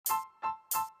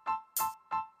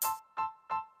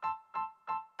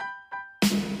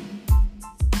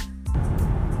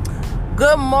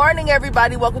Good morning,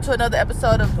 everybody. Welcome to another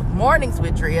episode of Mornings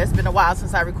with Drea. It's been a while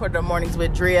since I recorded a Mornings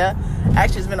with Drea.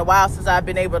 Actually, it's been a while since I've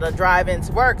been able to drive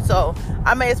into work, so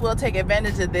I may as well take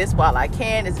advantage of this while I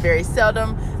can. It's very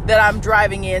seldom that I'm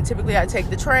driving in. Typically, I take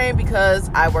the train because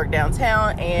I work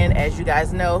downtown, and as you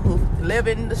guys know who live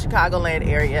in the Chicagoland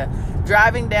area,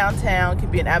 driving downtown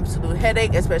can be an absolute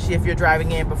headache, especially if you're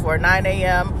driving in before 9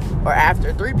 a.m. or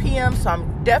after 3 p.m. So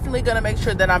I'm definitely going to make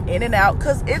sure that I'm in and out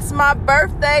because it's my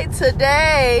birthday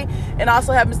today, and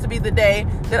also happens to be the day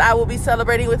that I will be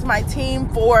celebrating with my team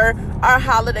for our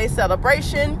holiday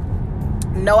celebration.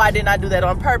 No, I did not do that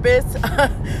on purpose.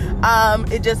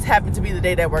 It just happened to be the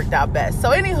day that worked out best.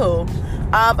 So anywho,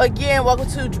 again, welcome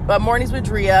to Mornings with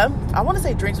Drea. I want to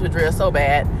say Drinks with Drea so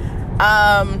bad.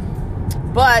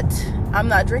 But I'm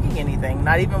not drinking anything,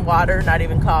 not even water, not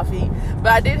even coffee.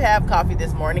 But I did have coffee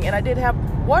this morning, and I did have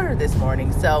water this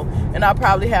morning. So, and I'll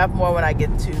probably have more when I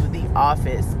get to the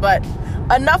office. But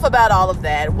enough about all of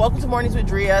that. Welcome to Mornings with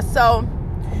Drea. So,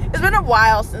 it's been a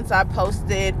while since I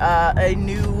posted a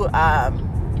new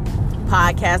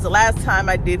podcast. The last time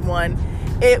I did one,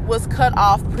 it was cut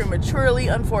off prematurely,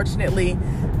 unfortunately.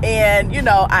 And, you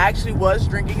know, I actually was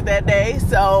drinking that day,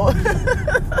 so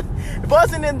it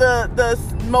wasn't in the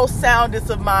most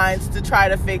soundest of minds to try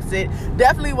to fix it.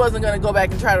 Definitely wasn't going to go back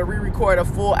and try to re-record a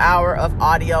full hour of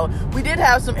audio. We did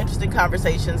have some interesting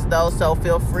conversations, though, so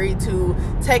feel free to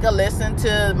take a listen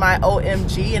to my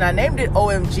OMG, and I named it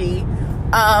OMG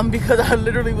because I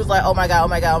literally was like, oh my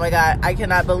God, I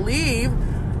cannot believe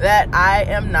that I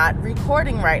am not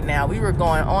recording right now. We were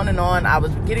going on and on. I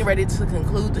was getting ready to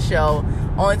conclude the show,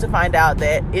 only to find out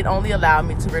that it only allowed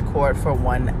me to record for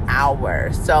 1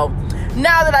 hour. So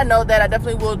now that I know that, I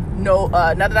definitely will know,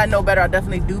 now that I know better, I'll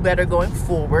definitely do better going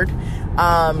forward.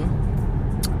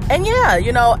 And yeah,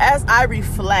 you know, as I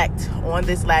reflect on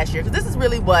this last year, because this is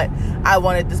really what I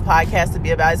wanted this podcast to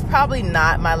be about. It's probably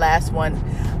not my last one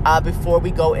before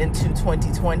we go into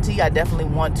 2020. I definitely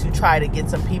want to try to get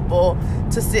some people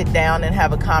to sit down and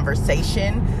have a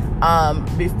conversation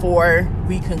before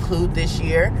we conclude this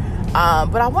year.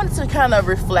 But I wanted to kind of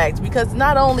reflect, because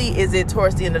not only is it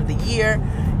towards the end of the year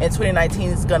and 2019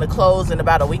 is going to close in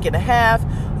about a week and a half,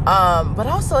 but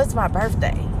also it's my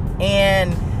birthday,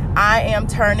 and I am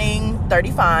turning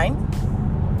 35.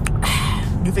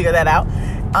 You figure that out.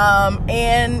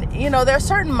 And, you know, there are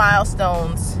certain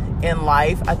milestones in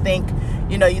life. I think,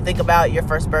 you know, you think about your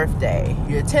first birthday,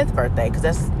 your 10th birthday, because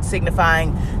that's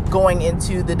signifying going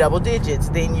into the double digits.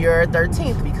 Then your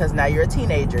 13th, because now you're a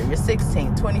teenager. Your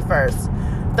 16th,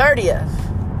 21st, 30th.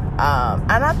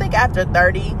 And I think after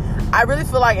 30, I really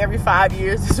feel like every 5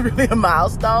 years is really a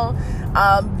milestone.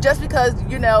 Just because,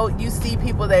 you know, you see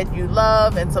people that you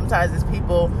love, and sometimes it's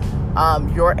people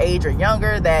your age or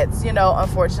younger that's, you know,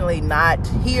 unfortunately not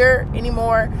here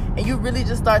anymore, and you really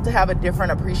just start to have a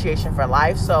different appreciation for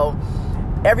life. So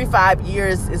every 5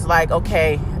 years is like,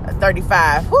 okay,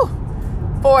 35,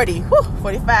 40,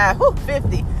 45,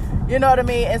 50, you know what I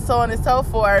mean, and so on and so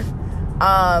forth.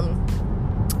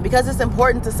 Because it's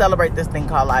important to celebrate this thing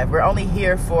called life. We're only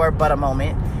here for but a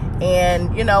moment.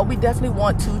 And, you know, we definitely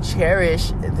want to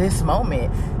cherish this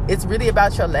moment. It's really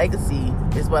about your legacy,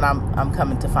 is what I'm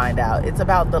coming to find out. It's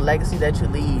about the legacy that you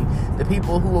leave, the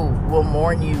people who will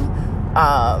mourn you,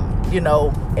 you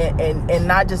know, and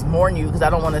not just mourn you, because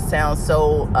I don't want to sound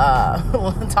so,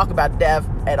 talk about death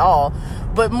at all,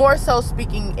 but more so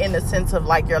speaking in the sense of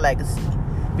like your legacy.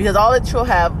 Because all that you'll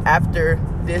have after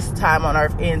this time on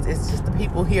earth ends is just the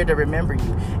people here to remember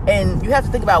you. And you have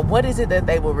to think about, what is it that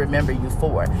they will remember you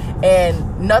for?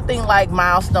 And nothing like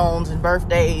milestones and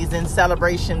birthdays and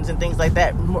celebrations and things like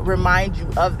that remind you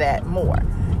of that more.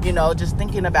 You know, just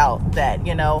thinking about that,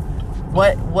 you know,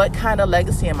 what kind of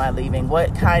legacy am I leaving?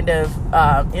 What kind of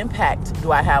impact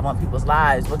do I have on people's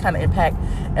lives? What kind of impact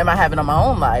am I having on my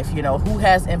own life? You know, who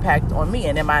has impact on me?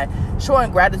 And am I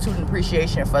showing gratitude and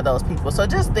appreciation for those people? So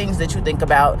just things that you think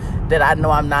about that I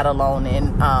know I'm not alone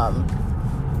in.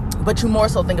 But you more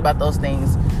so think about those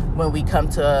things when we come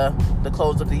to the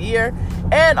close of the year,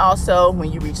 and also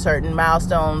when you reach certain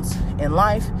milestones in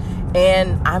life.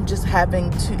 And I'm just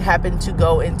happen to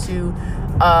go into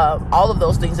all of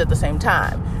those things at the same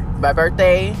time. My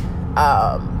birthday,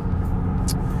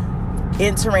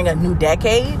 entering a new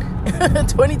decade.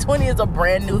 2020 is a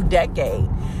brand new decade.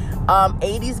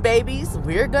 80s babies,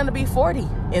 we're gonna be 40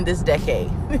 in this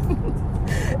decade.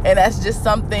 And that's just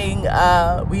something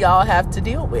we all have to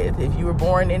deal with. If you were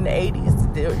born in the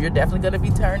 80s, you're definitely going to be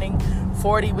turning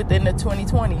 40 within the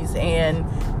 2020s. And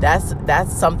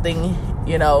that's something,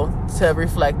 you know, to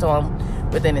reflect on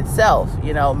within itself.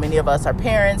 You know, many of us are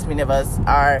parents. Many of us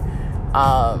are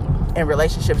in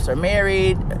relationships or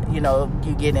married. You know,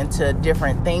 you get into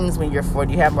different things when you're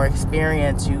 40. You have more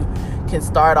experience. You can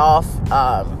start off,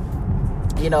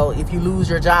 you know, if you lose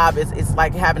your job, it's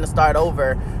like having to start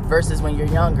over versus when you're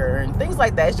younger and things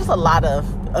like that. It's just a lot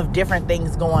of different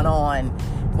things going on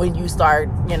when you start,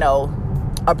 you know,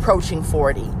 approaching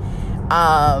 40.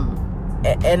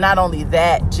 And not only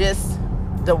that, just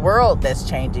the world that's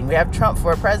changing. We have Trump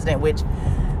for a president, which,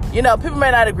 you know, people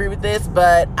may not agree with this,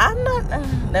 but I'm not,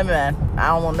 never mind. I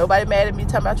don't want nobody mad at me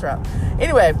talking about Trump.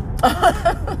 Anyway,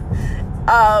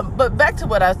 but back to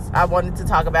what I wanted to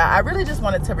talk about. I really just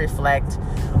wanted to reflect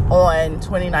on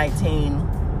 2019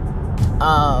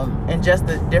 and just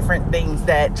the different things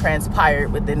that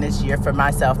transpired within this year for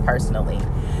myself personally.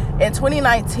 In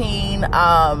 2019,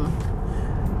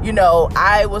 you know,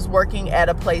 I was working at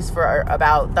a place for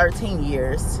about 13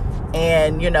 years.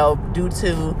 And, you know, due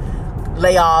to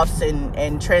layoffs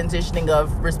and transitioning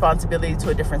of responsibility to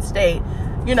a different state,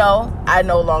 you know, I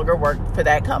no longer worked for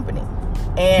that company.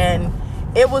 And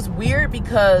it was weird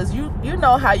because you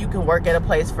know how you can work at a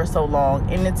place for so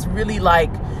long, and it's really like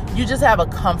you just have a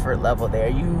comfort level there.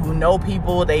 You know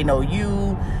people, they know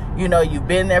you. You know, you've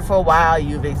been there for a while.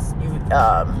 You've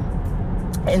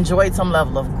enjoyed some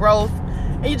level of growth,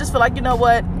 and you just feel like, you know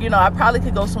what, you know, I probably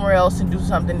could go somewhere else and do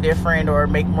something different or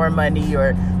make more money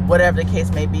or whatever the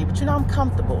case may be. But, you know, I'm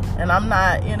comfortable, and I'm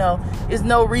not, you know, there's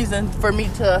no reason for me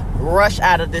to rush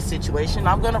out of this situation.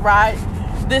 I'm going to ride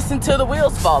this until the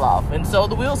wheels fall off. And so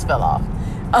the wheels fell off.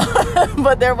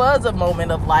 But there was a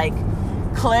moment of like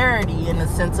clarity in the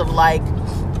sense of like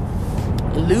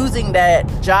losing that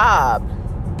job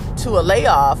to a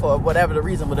layoff or whatever the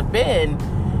reason would have been.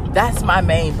 That's my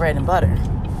main bread and butter.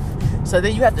 So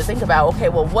then you have to think about, okay,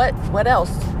 well, what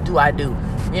else do I do?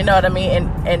 You know what I mean?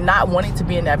 And not wanting to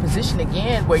be in that position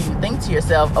again where you think to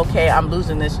yourself, okay, I'm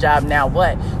losing this job, now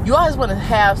what? You always want to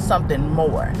have something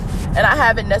more. And I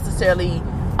haven't necessarily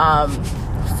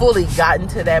fully gotten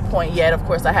to that point yet. Of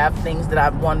course, I have things that I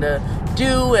want to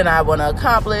do and I want to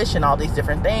accomplish and all these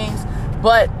different things.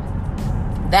 But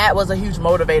that was a huge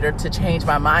motivator to change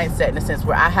my mindset in a sense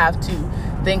where I have to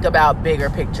think about bigger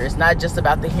pictures, not just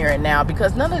about the here and now,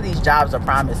 because none of these jobs are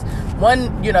promised.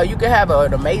 One, you know, you could have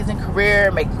an amazing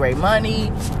career, make great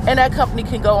money, and that company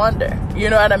can go under.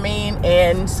 You know what I mean?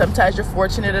 And sometimes you're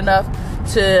fortunate enough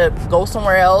to go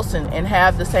somewhere else and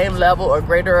have the same level or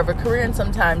greater of a career, and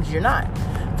sometimes you're not.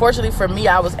 Fortunately for me,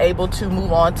 I was able to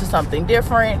move on to something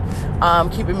different,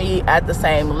 keeping me at the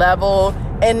same level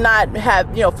and not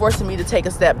have, you know, forcing me to take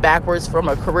a step backwards from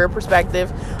a career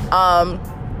perspective.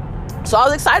 So I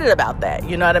was excited about that,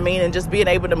 you know what I mean? And just being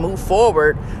able to move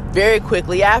forward very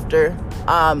quickly after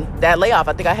that layoff.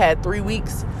 I think I had 3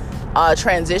 weeks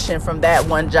transition from that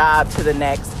one job to the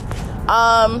next.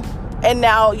 And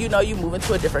now, you know, you move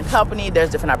into a different company.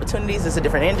 There's different opportunities. It's a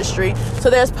different industry.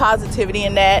 So there's positivity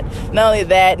in that. Not only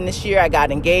that, and this year I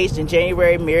got engaged in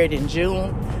January, married in June.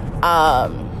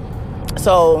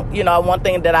 So, you know, one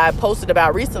thing that I posted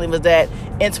about recently was that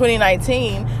in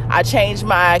 2019, I changed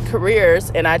my careers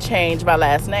and I changed my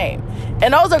last name.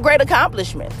 And those are great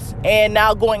accomplishments. And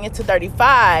now going into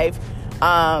 35,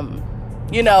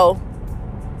 you know,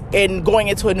 and going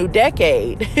into a new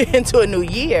decade, into a new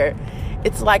year,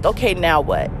 it's like, okay, now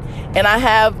what? And I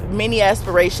have many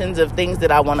aspirations of things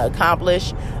that I want to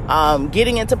accomplish.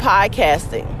 Getting into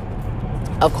podcasting.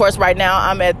 Of course, right now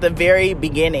I'm at the very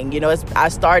beginning. You know, I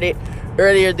started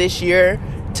earlier this year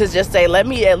to just say, let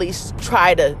me at least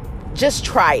try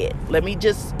it. Let me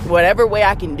just, whatever way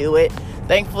I can do it.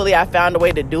 Thankfully, I found a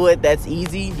way to do it that's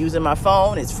easy. Using my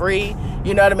phone, it's free.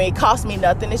 You know what I mean? It costs me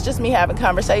nothing. It's just me having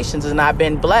conversations, and I've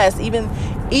been blessed. Even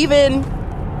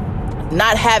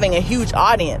not having a huge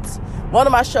audience. One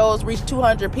of my shows reached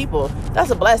 200 people. That's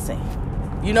a blessing.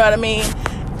 You know what I mean?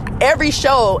 Every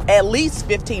show, at least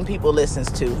 15 people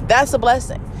listens to. That's a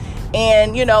blessing.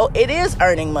 And, you know, it is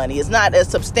earning money. It's not a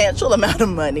substantial amount of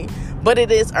money, but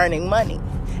it is earning money.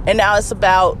 And now it's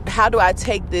about, how do I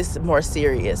take this more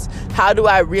serious? How do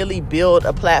I really build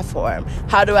a platform?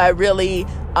 How do I really,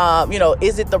 you know,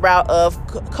 is it the route of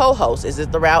co-host? Is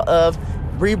it the route of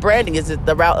rebranding? Is it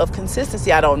the route of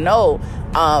consistency? I don't know.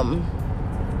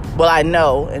 Well, I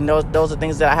know, and those are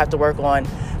things that I have to work on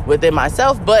within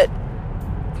myself, but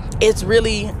it's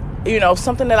really, you know,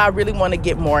 something that I really want to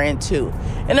get more into.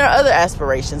 And there are other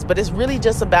aspirations, but it's really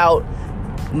just about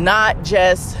not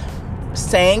just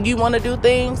saying you want to do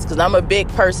things, because I'm a big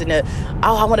person that,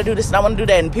 oh, I want to do this and I want to do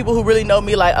that. And people who really know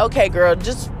me like, okay, girl,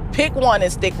 just pick one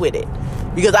and stick with it,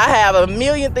 because I have a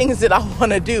million things that I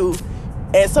want to do.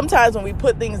 And sometimes when we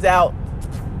put things out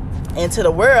into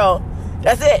the world,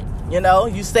 that's it. You know,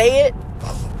 you say it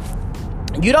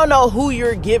you don't know who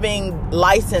you're giving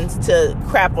license to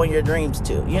crap on your dreams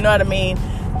to. You know what I mean?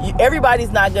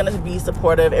 Everybody's not going to be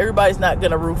supportive. Everybody's not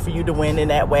going to root for you to win in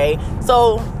that way.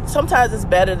 So sometimes it's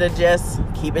better to just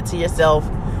keep it to yourself,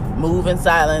 move in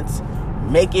silence,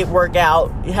 make it work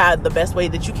out the best way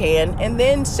that you can, and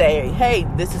then say, hey,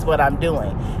 this is what I'm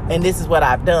doing and this is what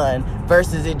I've done,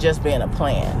 versus it just being a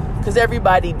plan. Because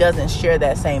everybody doesn't share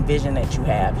that same vision that you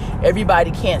have.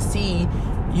 Everybody can't see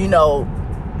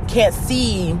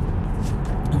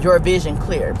your vision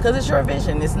clear, because it's your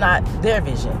vision, it's not their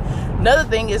vision. Another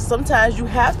thing is, sometimes you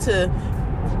have to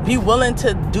be willing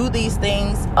to do these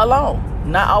things alone,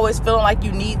 not always feeling like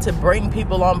you need to bring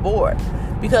people on board,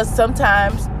 because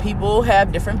sometimes people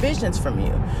have different visions from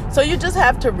you. So you just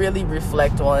have to really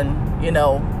reflect on,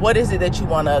 what is it that you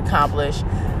want to accomplish.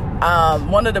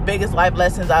 One of the biggest life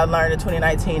lessons I learned in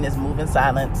 2019 is move in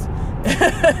silence.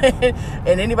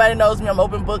 And anybody knows me, I'm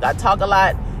open book. I talk a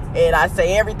lot and I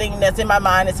say everything that's in my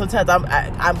mind. And sometimes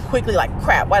I'm quickly like,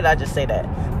 crap, why did I just say that?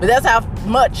 But that's how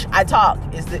much I talk.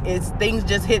 It's things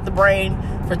just hit the brain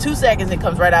for 2 seconds and it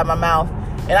comes right out of my mouth.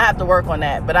 And I have to work on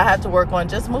that. But I have to work on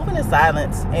just moving in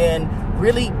silence and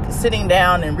really sitting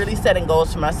down and really setting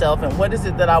goals for myself. And what is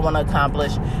it that I want to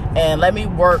accomplish? And let me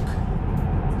work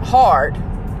hard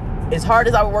as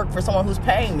I would work for someone who's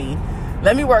paying me.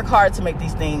 Let me work hard to make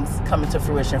these things come into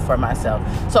fruition for myself.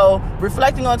 So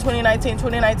reflecting on 2019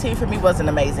 for me was an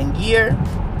amazing year.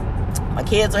 My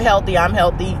kids are healthy. I'm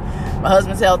healthy. My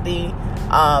husband's healthy.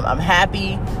 I'm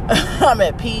happy. I'm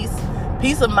at peace.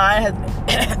 Peace of mind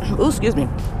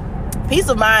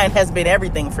has been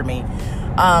everything for me.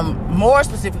 More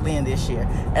specifically in this year.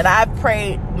 And I've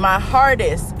prayed my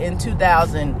hardest in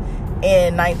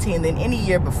 2019 than any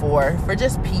year before for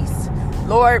just peace.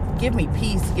 Lord, give me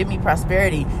peace, give me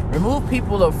prosperity. Remove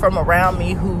people from around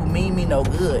me who mean me no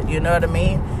good. You know what I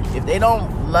mean? If they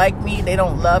don't like me, they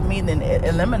don't love me, then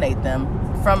eliminate them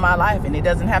from my life. And it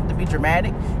doesn't have to be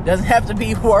dramatic. It doesn't have to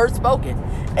be word spoken.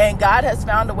 And God has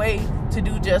found a way to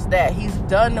do just that. He's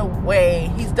done so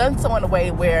in a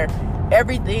way where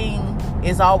everything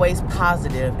is always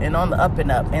positive and on the up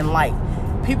and up and light.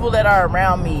 People that are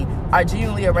around me are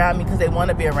genuinely around me because they want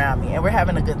to be around me, and we're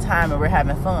having a good time and we're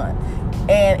having fun.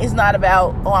 And it's not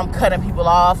about, I'm cutting people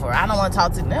off or I don't want to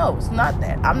talk to them. No, it's not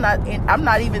that. I'm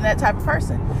not even that type of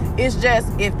person. It's just,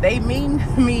 if they mean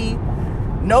me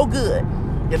no good,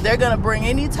 if they're going to bring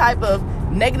any type of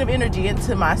negative energy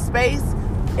into my space,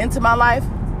 into my life,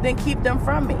 then keep them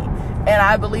from me. And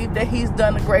I believe that He's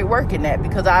done a great work in that,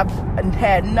 because I've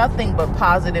had nothing but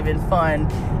positive and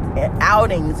fun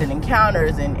outings and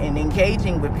encounters and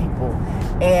engaging with people.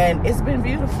 And it's been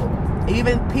beautiful.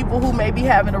 Even people who may be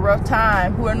having a rough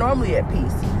time, who are normally at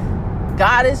peace,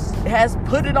 God has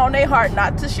put it on their heart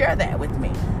not to share that with me,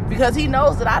 because He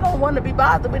knows that I don't want to be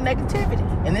bothered with negativity.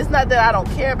 And it's not that I don't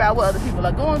care about what other people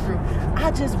are going through. I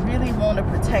just really want to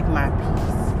protect my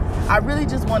peace. I really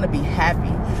just want to be happy.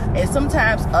 And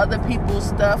sometimes other people's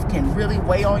stuff can really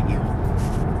weigh on you.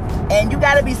 And you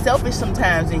got to be selfish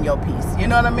sometimes in your peace. You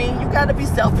know what I mean? You got to be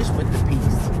selfish with the peace.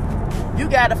 You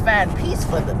got to find peace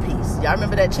for the peace. Y'all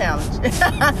remember that challenge?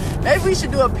 Maybe we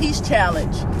should do a peace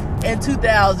challenge in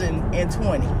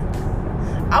 2020.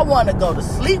 I want to go to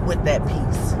sleep with that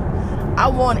peace. I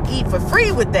want to eat for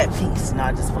free with that peace.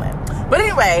 No, just playing. But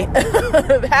anyway,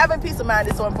 having peace of mind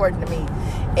is so important to me.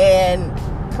 And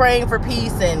praying for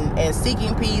peace and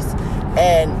seeking peace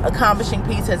and accomplishing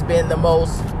peace has been the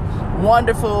most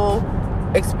wonderful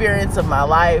experience of my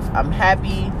life. I'm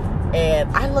happy and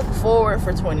I look forward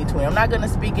for 2020. I'm not going to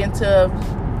speak into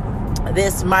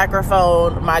this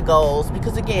microphone my goals,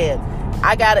 because again,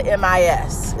 I got a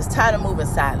MIS. It's time to move in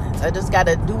silence. I just got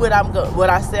to do what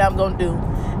I say I'm going to do,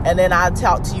 and then I'll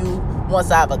talk to you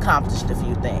once I've accomplished a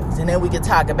few things, and then we can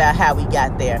talk about how we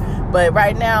got there. But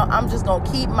right now, I'm just going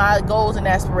to keep my goals and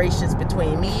aspirations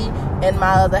between me and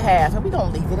my other half, and we're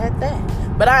going to leave it at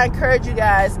that. But I encourage you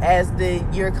guys, as the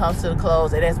year comes to the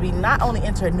close, and as we not only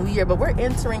enter a new year, but we're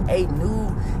entering a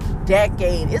new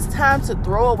decade. It's time to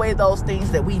throw away those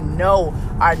things that we know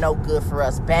are no good for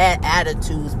us. Bad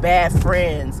attitudes, bad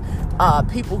friends,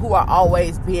 people who are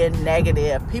always being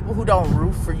negative, people who don't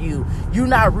root for you. You're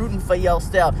not rooting for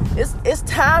yourself. It's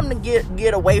time to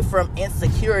get away from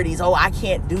insecurities. Oh, I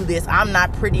can't do this. I'm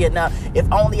not pretty enough.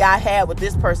 If only I had what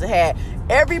this person had.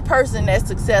 Every person that's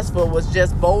successful was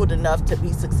just bold enough to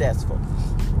be successful.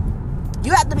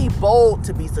 You have to be bold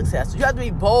to be successful. You have to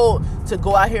be bold to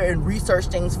go out here and research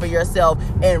things for yourself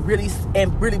and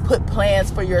really put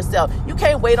plans for yourself. You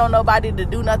can't wait on nobody to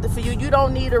do nothing for you. You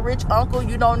don't need a rich uncle.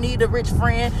 You don't need a rich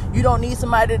friend. You don't need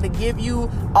somebody to give you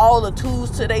all the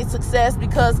tools to their success,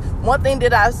 because one thing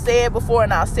that I've said before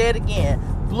and I'll say it again,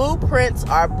 blueprints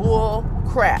are bull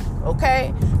crap,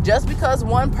 okay? Just because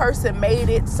one person made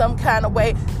it some kind of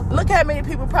way, look how many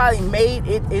people probably made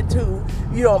it into,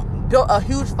 built a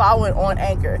huge following on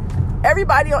Anchor.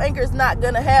 Everybody on Anchor is not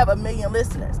going to have 1 million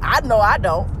listeners. I know I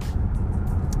don't.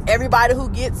 Everybody who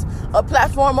gets a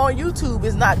platform on YouTube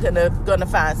is not gonna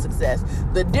find success.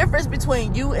 The difference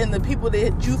between you and the people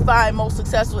that you find most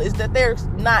successful is that they're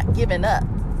not giving up.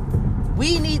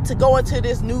 We need to go into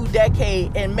this new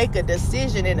decade and make a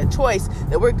decision and a choice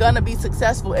that we're going to be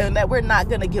successful and that we're not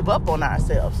going to give up on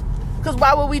ourselves. Because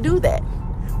why would we do that?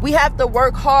 We have to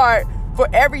work hard for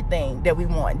everything that we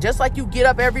want. Just like you get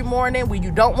up every morning when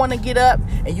you don't want to get up,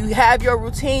 and you have your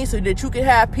routine so that you can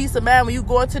have peace of mind when you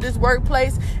go into this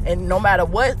workplace, and no matter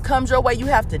what comes your way, you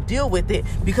have to deal with it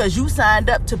because you signed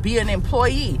up to be an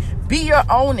employee. Be your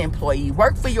own employee.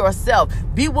 Work for yourself.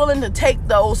 Be willing to take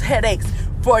those headaches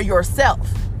for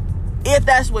yourself, if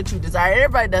that's what you desire.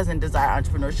 Everybody doesn't desire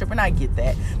entrepreneurship, and I get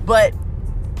that. But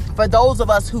for those of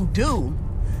us who do,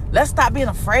 let's stop being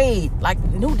afraid. Like,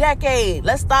 new decade,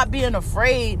 let's stop being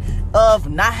afraid of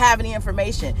not having the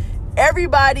information.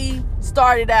 Everybody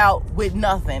started out with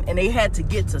nothing, and they had to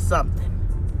get to something.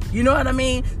 You know what I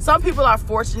mean? Some people are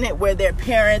fortunate where their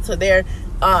parents or their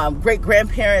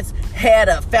great-grandparents had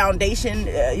a foundation,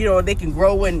 they can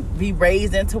grow and be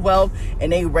raised into wealth,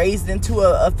 and they raised into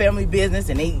a family business,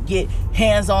 and they get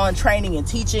hands-on training and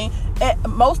teaching. And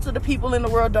most of the people in the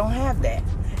world don't have that.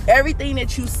 Everything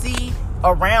that you see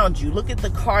around you, look at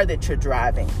the car that you're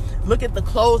driving, look at the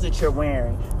clothes that you're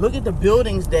wearing, look at the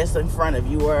buildings that's in front of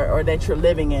you or that you're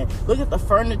living in, look at the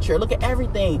furniture, look at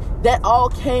everything. That all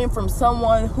came from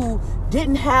someone who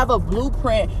didn't have a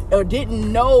blueprint or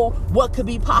didn't know what could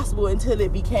be possible until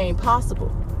it became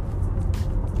possible.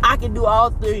 I can do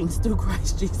all things through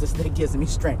Christ Jesus that gives me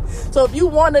strength. So if you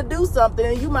want to do something,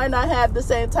 and you might not have the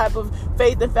same type of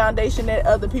faith and foundation that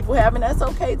other people have, and that's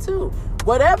okay too.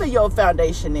 Whatever your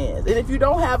foundation is. And if you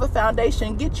don't have a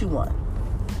foundation, get you one.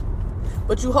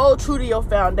 But you hold true to your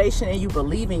foundation and you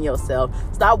believe in yourself.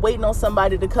 Stop waiting on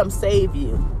somebody to come save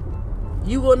you.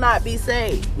 You will not be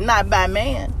saved. Not by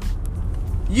man.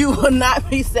 You will not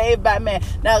be saved by man.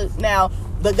 Now,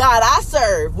 the God I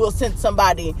serve will send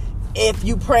somebody if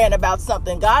you praying about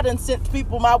something. God done sent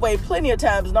people my way plenty of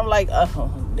times, and I'm like,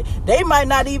 they might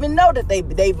not even know that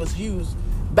they was used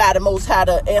by the Most High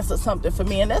to answer something for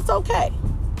me, and that's okay.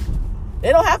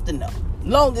 They don't have to know,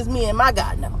 long as me and my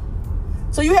God know.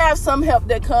 So you have some help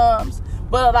that comes,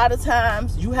 but a lot of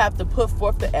times you have to put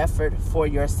forth the effort for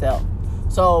yourself.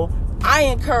 So I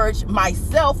encourage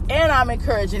myself, and I'm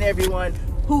encouraging everyone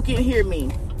who can hear me.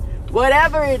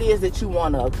 Whatever it is that you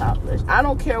want to accomplish, I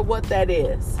don't care what that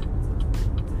is.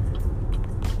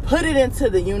 Put it into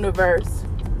the universe.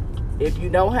 If you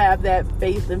don't have that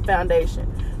faith and foundation,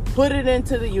 put it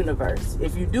into the universe.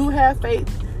 If you do have faith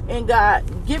in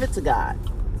God, give it to God.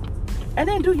 And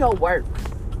then do your work.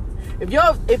 If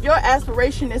your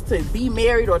aspiration is to be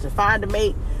married or to find a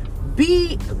mate,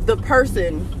 be the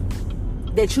person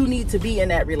that you need to be in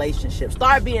that relationship.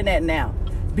 Start being that now.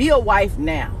 Be a wife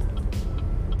now.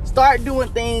 Start doing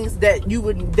things that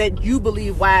you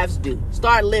believe wives do.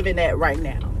 Start living that right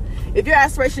now. If your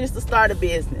aspiration is to start a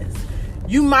business,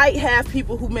 you might have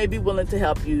people who may be willing to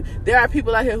help you. There are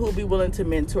people out here who will be willing to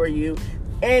mentor you.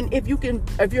 And if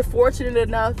you're fortunate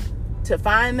enough to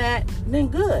find that, then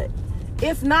good.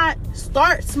 If not,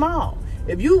 start small.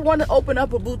 If you want to open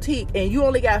up a boutique and you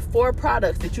only got 4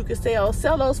 products that you can sell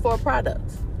those 4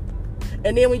 products.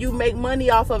 And then when you make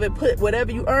money off of it, put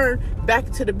whatever you earn back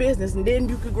into the business. And then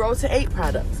you could grow to 8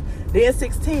 products, then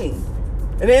 16,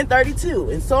 and then 32,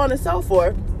 and so on and so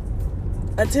forth,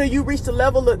 until you reach the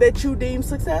level that you deem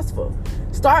successful.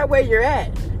 Start where you're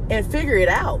at and figure it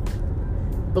out.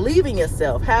 Believe in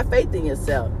yourself. Have faith in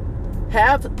yourself.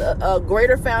 Have a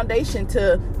greater foundation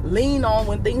to lean on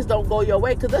when things don't go your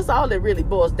way, because that's all it really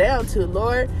boils down to.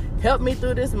 Lord, help me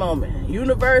through this moment.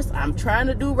 Universe, I'm trying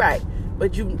to do right.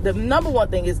 But the number one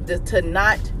thing is to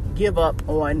not give up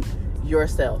on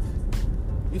yourself.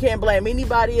 You can't blame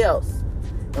anybody else.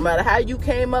 No matter how you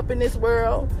came up in this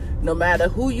world, no matter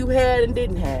who you had and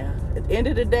didn't have. At the end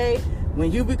of the day,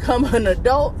 when you become an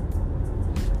adult,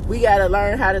 we got to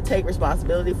learn how to take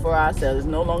responsibility for ourselves. It's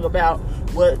no longer about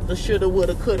what the shoulda,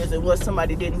 woulda, couldas and what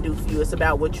somebody didn't do for you. It's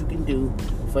about what you can do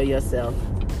for yourself.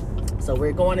 So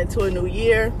we're going into a new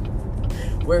year.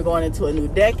 We're going into a new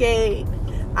decade.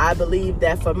 I believe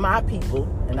that for my people,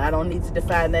 and I don't need to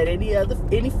define that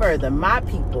any further, my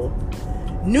people,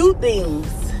 new things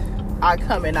are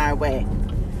coming our way.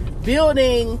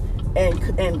 Building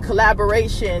and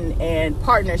collaboration and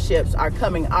partnerships are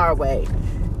coming our way.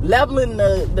 Leveling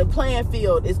the playing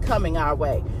field is coming our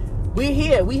way. We're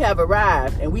here. We have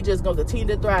arrived, and we just going to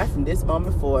continue to thrive from this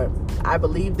moment forward. I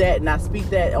believe that, and I speak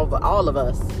that over all of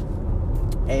us.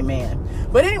 Amen.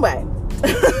 But anyway,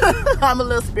 I'm a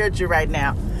little spiritual right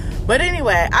now. But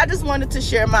anyway, I just wanted to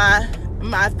share my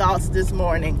thoughts this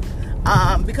morning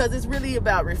because it's really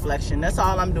about reflection. That's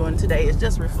all I'm doing today is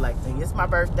just reflecting. It's my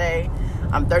birthday.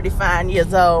 I'm 35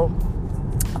 years old.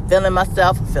 I'm feeling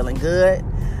myself. I'm feeling good.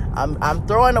 I'm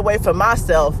throwing away from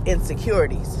myself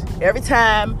insecurities. Every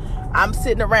time I'm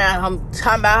sitting around, I'm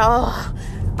talking about,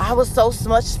 I was so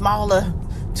much smaller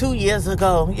 2 years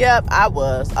ago. Yep, I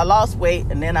was. I lost weight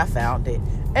and then I found it.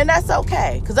 And that's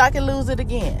okay, because I can lose it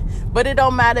again. But it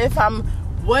don't matter if I'm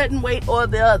one weight or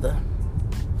the other.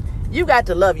 You got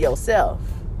to love yourself.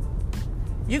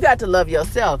 You got to love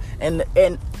yourself. And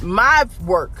my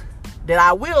work that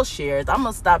I will share is I'm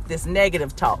going to stop this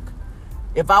negative talk.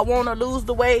 If I want to lose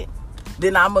the weight,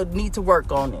 then I'm going to need to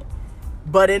work on it.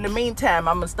 But in the meantime,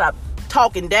 I'm going to stop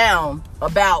talking down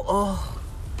about,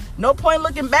 no point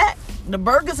looking back. The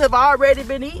burgers have already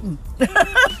been eaten.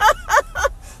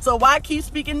 So why keep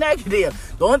speaking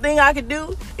negative? The only thing I can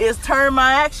do is turn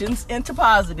my actions into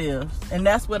positives. And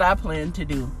that's what I plan to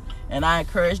do. And I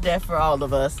encourage that for all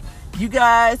of us. You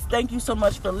guys, thank you so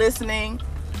much for listening.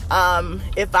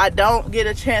 If I don't get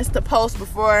a chance to post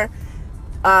before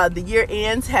the year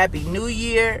ends, Happy New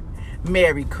Year.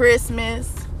 Merry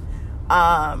Christmas.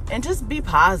 And just be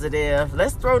positive.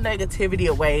 Let's throw negativity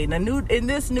away. In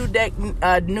this new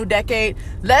decade,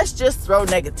 let's just throw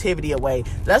negativity away.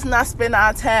 Let's not spend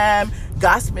our time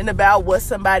gossiping about what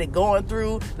somebody going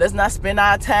through. Let's not spend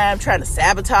our time trying to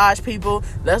sabotage people.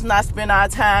 Let's not spend our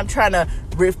time trying to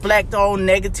reflect on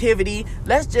negativity.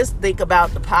 Let's just think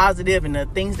about the positive and the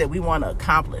things that we want to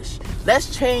accomplish.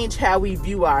 Let's change how we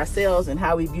view ourselves and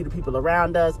how we view the people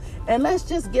around us. And let's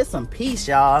just get some peace,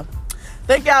 y'all.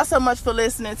 Thank y'all so much for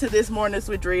listening to This Mornings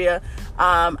with Drea.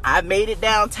 I made it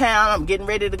downtown. I'm getting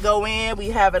ready to go in. We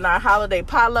having our holiday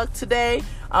potluck today.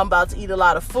 I'm about to eat a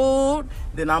lot of food.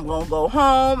 Then I'm going to go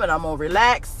home and I'm going to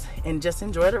relax and just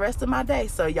enjoy the rest of my day.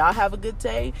 So y'all have a good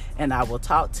day and I will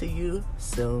talk to you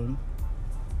soon.